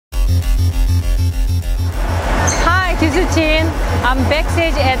Hi, this is Jin. I'm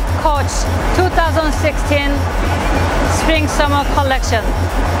backstage at Coach 2016 Spring Summer Collection.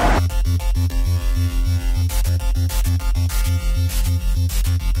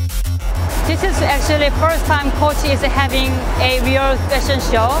 This is actually first time Coach is having a real fashion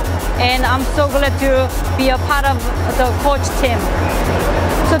show, and I'm so glad to be a part of the Coach team.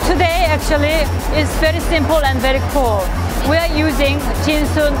 So today actually is very simple and very cool. We are using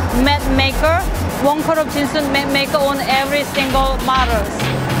JINsoon Matte Maker, 1 coat of JINsoon Matte Maker on every single models.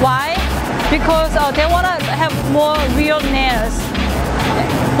 Why? Because they want to have more real nails,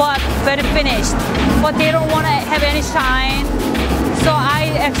 but very finished. But they don't want to have any shine. So I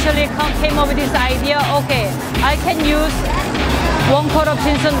actually came up with this idea, okay, I can use 1 coat of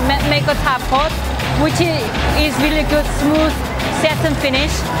JINsoon Matte Maker top coat, which is really good, smooth, satin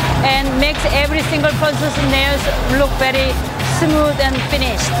finish, and makes every single person's nails look very smooth and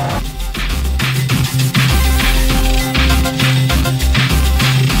finished.